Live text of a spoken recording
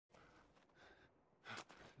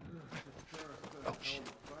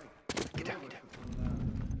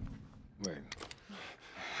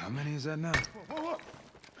is that now? Whoa,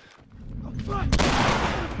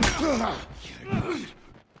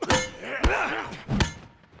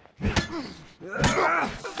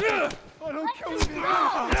 oh, don't kill me!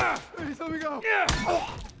 Please, let me go!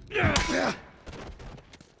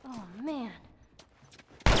 Oh, man.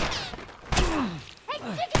 Hey,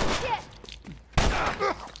 chicken shit!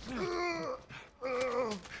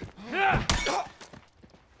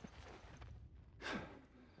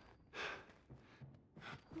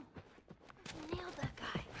 Nailed that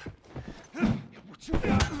guy. What you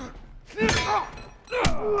got?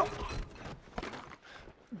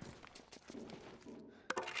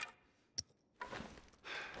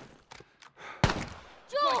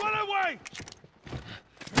 Joel! Run away!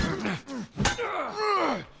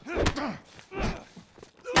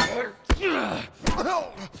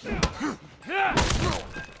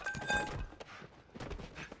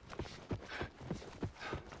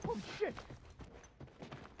 Holy shit!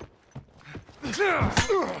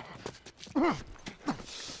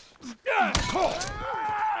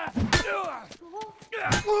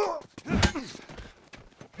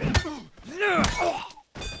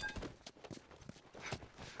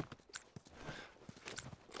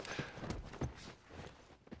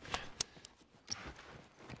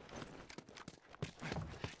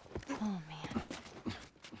 Oh, man.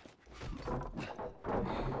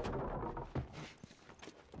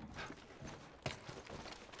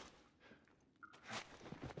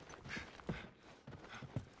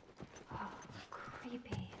 Oh,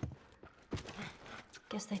 creepy.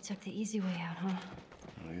 Guess they took the easy way out, huh?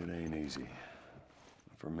 It ain't easy.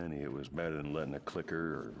 For many, it was better than letting a clicker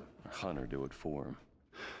or a hunter do it for them.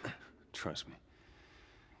 Trust me,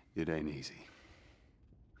 it ain't easy.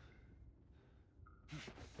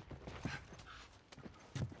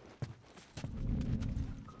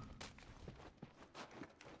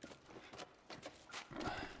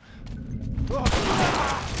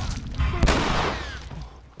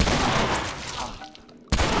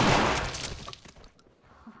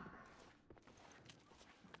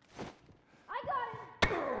 I got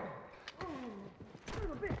it!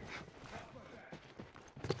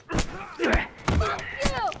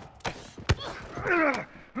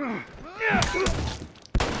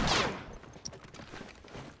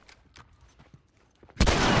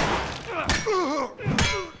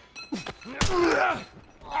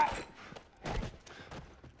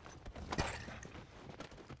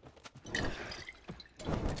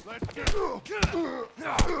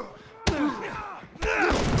 Fuck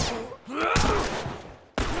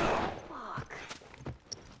Fuck.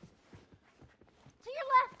 To your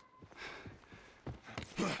left!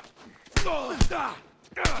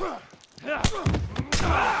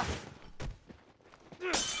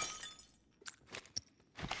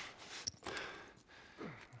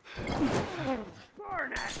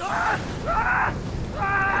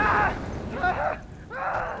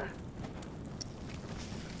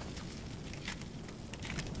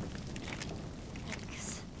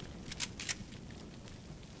 Thanks.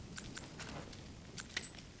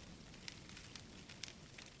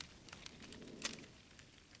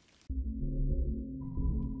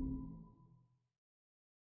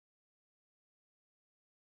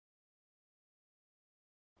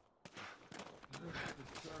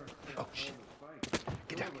 Oh, shit.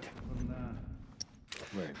 Get down, get down.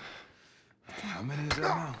 Wait. How many is that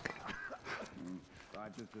now?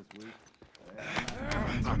 5 just this week.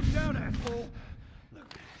 Get down, asshole!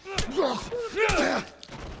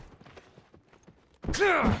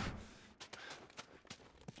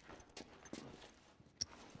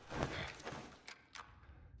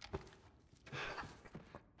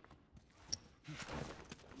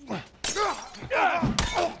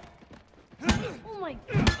 Oh my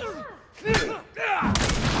god! Heads up!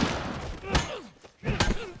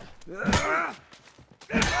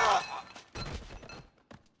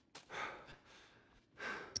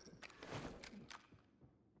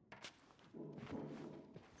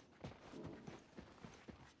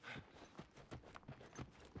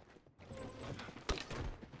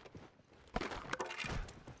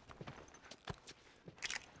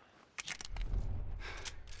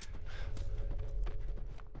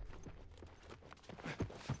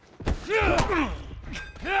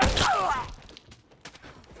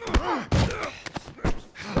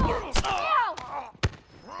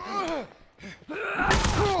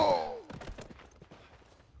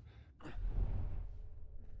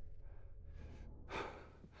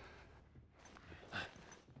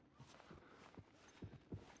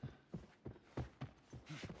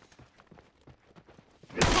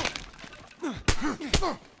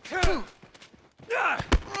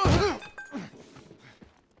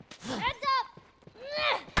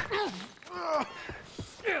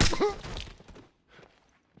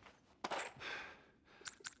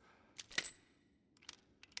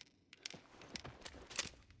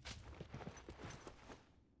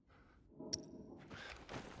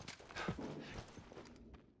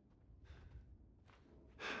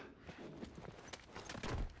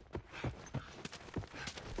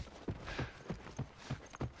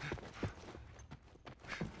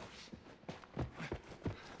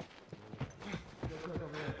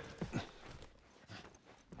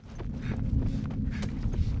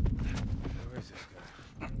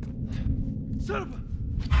 Son of a...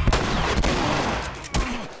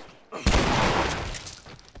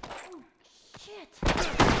 Shit.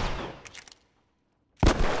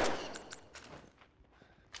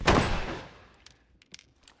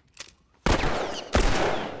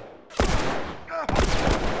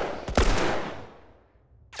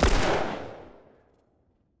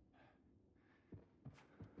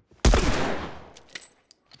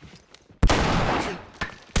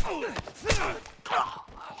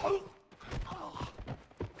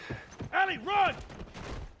 Ellie, run!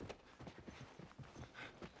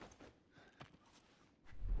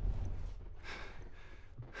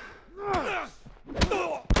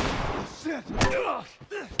 Shit!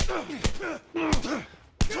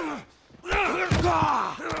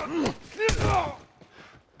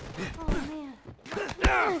 Oh, man.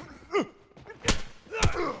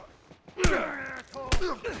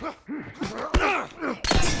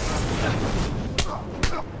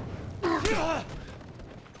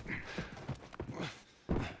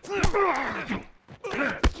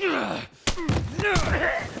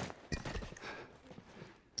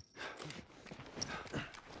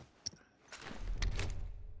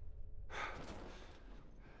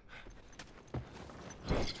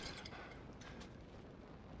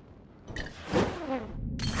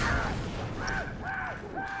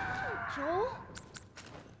 Joel?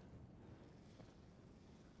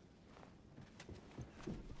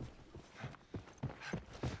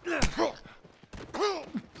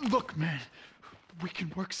 Look, man. We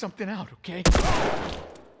can work something out, okay?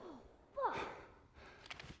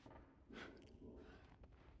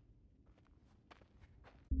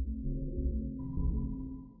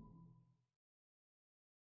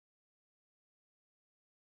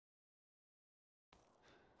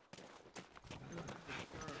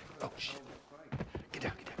 Oh, shit. Get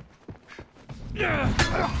down, get down.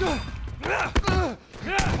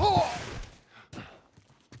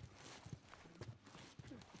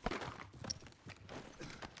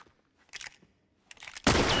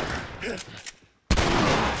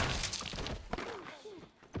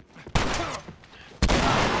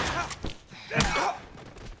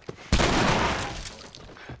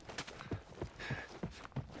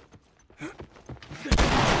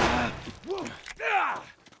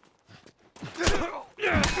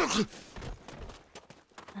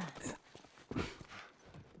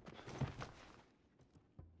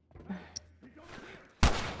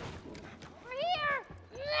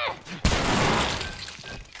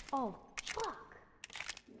 Oh, fuck.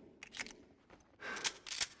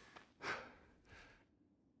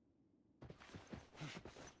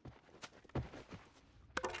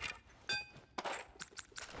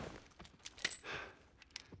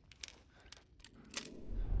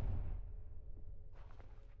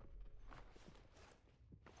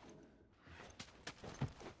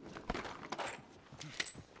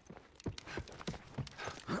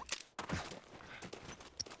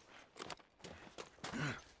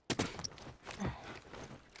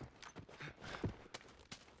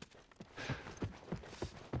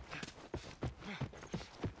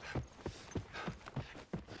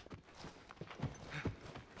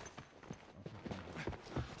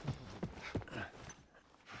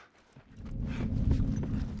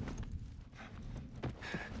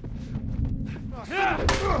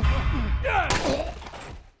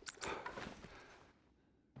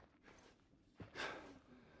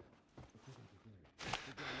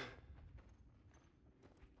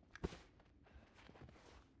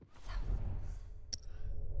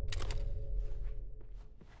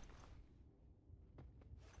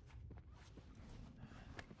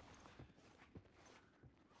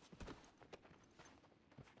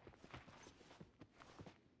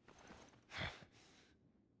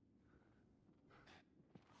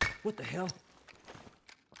 What the hell?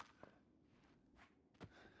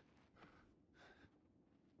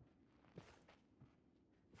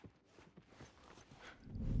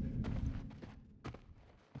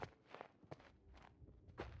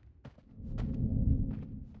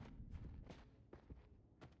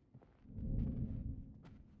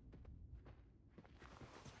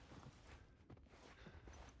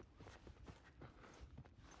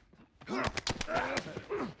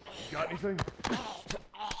 Got anything?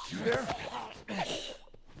 You there?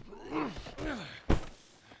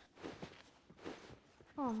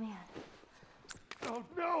 Oh, man. Oh,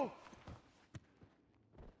 no!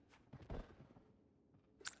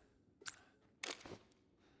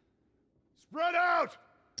 Spread out!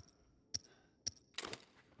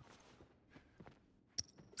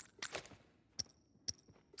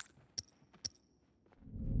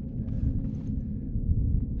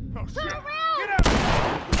 Oh, shit! Get out!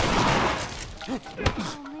 Oh,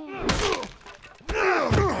 man.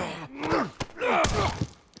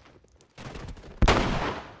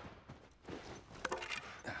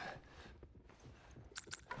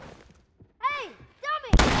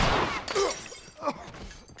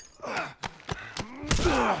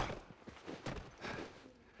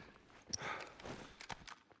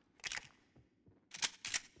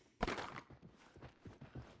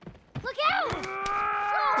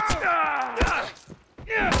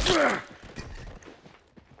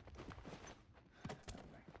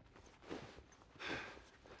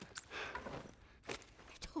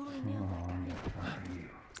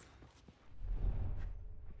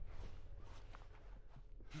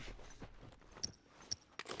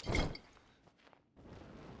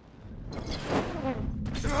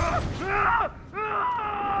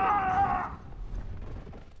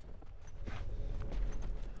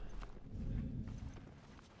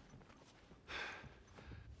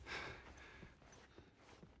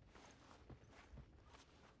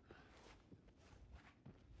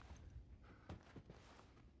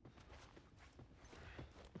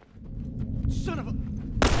 son of a...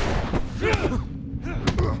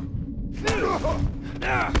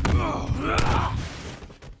 Ah!